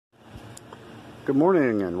Good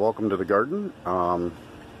morning and welcome to the garden. I'm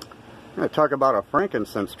going to talk about a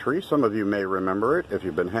frankincense tree. Some of you may remember it if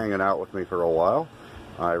you've been hanging out with me for a while.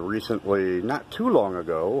 I recently, not too long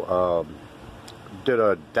ago, did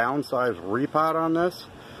a downsized repot on this.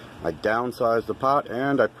 I downsized the pot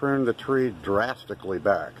and I pruned the tree drastically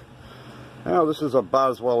back. Now this is a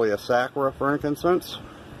Boswellia sacra frankincense.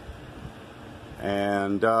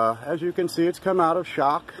 And as you can see, it's come out of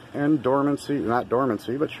shock and dormancy, not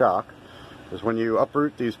dormancy, but shock. Because when you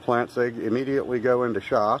uproot these plants, they immediately go into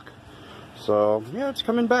shock. So, yeah, it's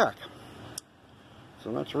coming back.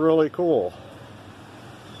 So that's really cool.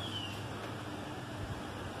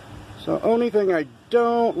 So, only thing I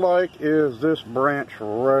don't like is this branch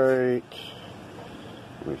right,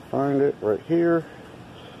 let me find it, right here.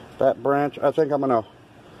 That branch, I think I'm going to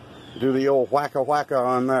do the old whacka-whacka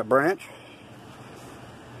on that branch.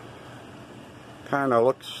 Kind of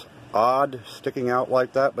looks odd sticking out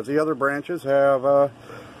like that, but the other branches have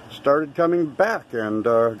started coming back and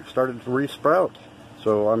started to resprout,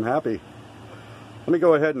 so I'm happy. Let me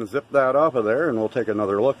go ahead and zip that off of there and we'll take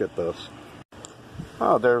another look at this.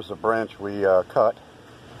 Oh, there's the branch we cut,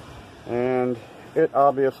 and it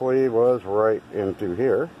obviously was right into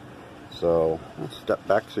here, so let's step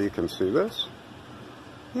back so you can see this.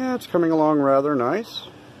 Yeah, it's coming along rather nice.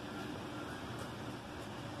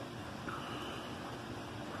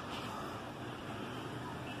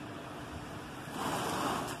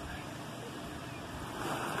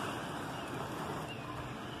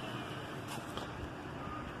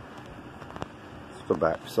 The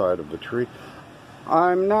back side of the tree.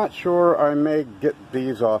 I'm not sure, I may get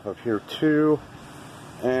these off of here too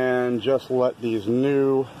and just let these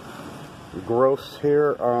new growths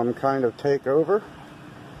here kind of take over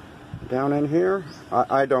down in here.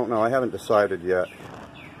 I don't know, I haven't decided yet.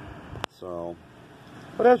 So,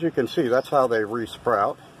 but as you can see, that's how they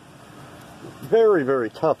resprout. Very, very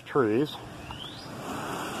tough trees.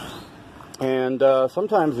 And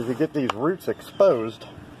sometimes if you get these roots exposed,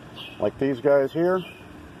 like these guys here,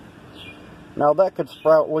 now that could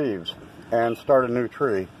sprout leaves and start a new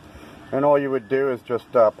tree. And all you would do is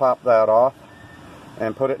just pop that off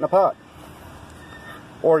and put it in a pot.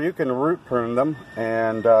 Or you can root prune them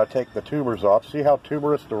and take the tubers off. See how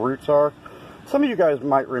tuberous the roots are? Some of you guys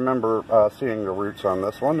might remember seeing the roots on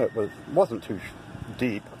this one. It wasn't too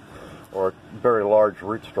deep or very large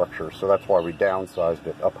root structure, so that's why we downsized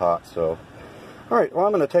it a pot. So. Alright, well,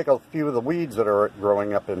 I'm going to take a few of the weeds that are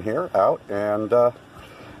growing up in here out, and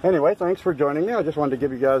anyway, thanks for joining me. I just wanted to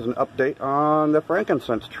give you guys an update on the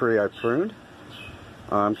frankincense tree I pruned,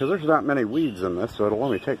 because there's not many weeds in this, so it'll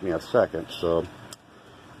only take me a second. So,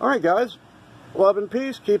 alright guys, love and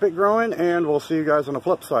peace, keep it growing, and we'll see you guys on the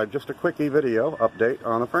flip side. Just a quickie video update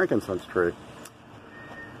on the frankincense tree.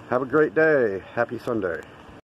 Have a great day. Happy Sunday.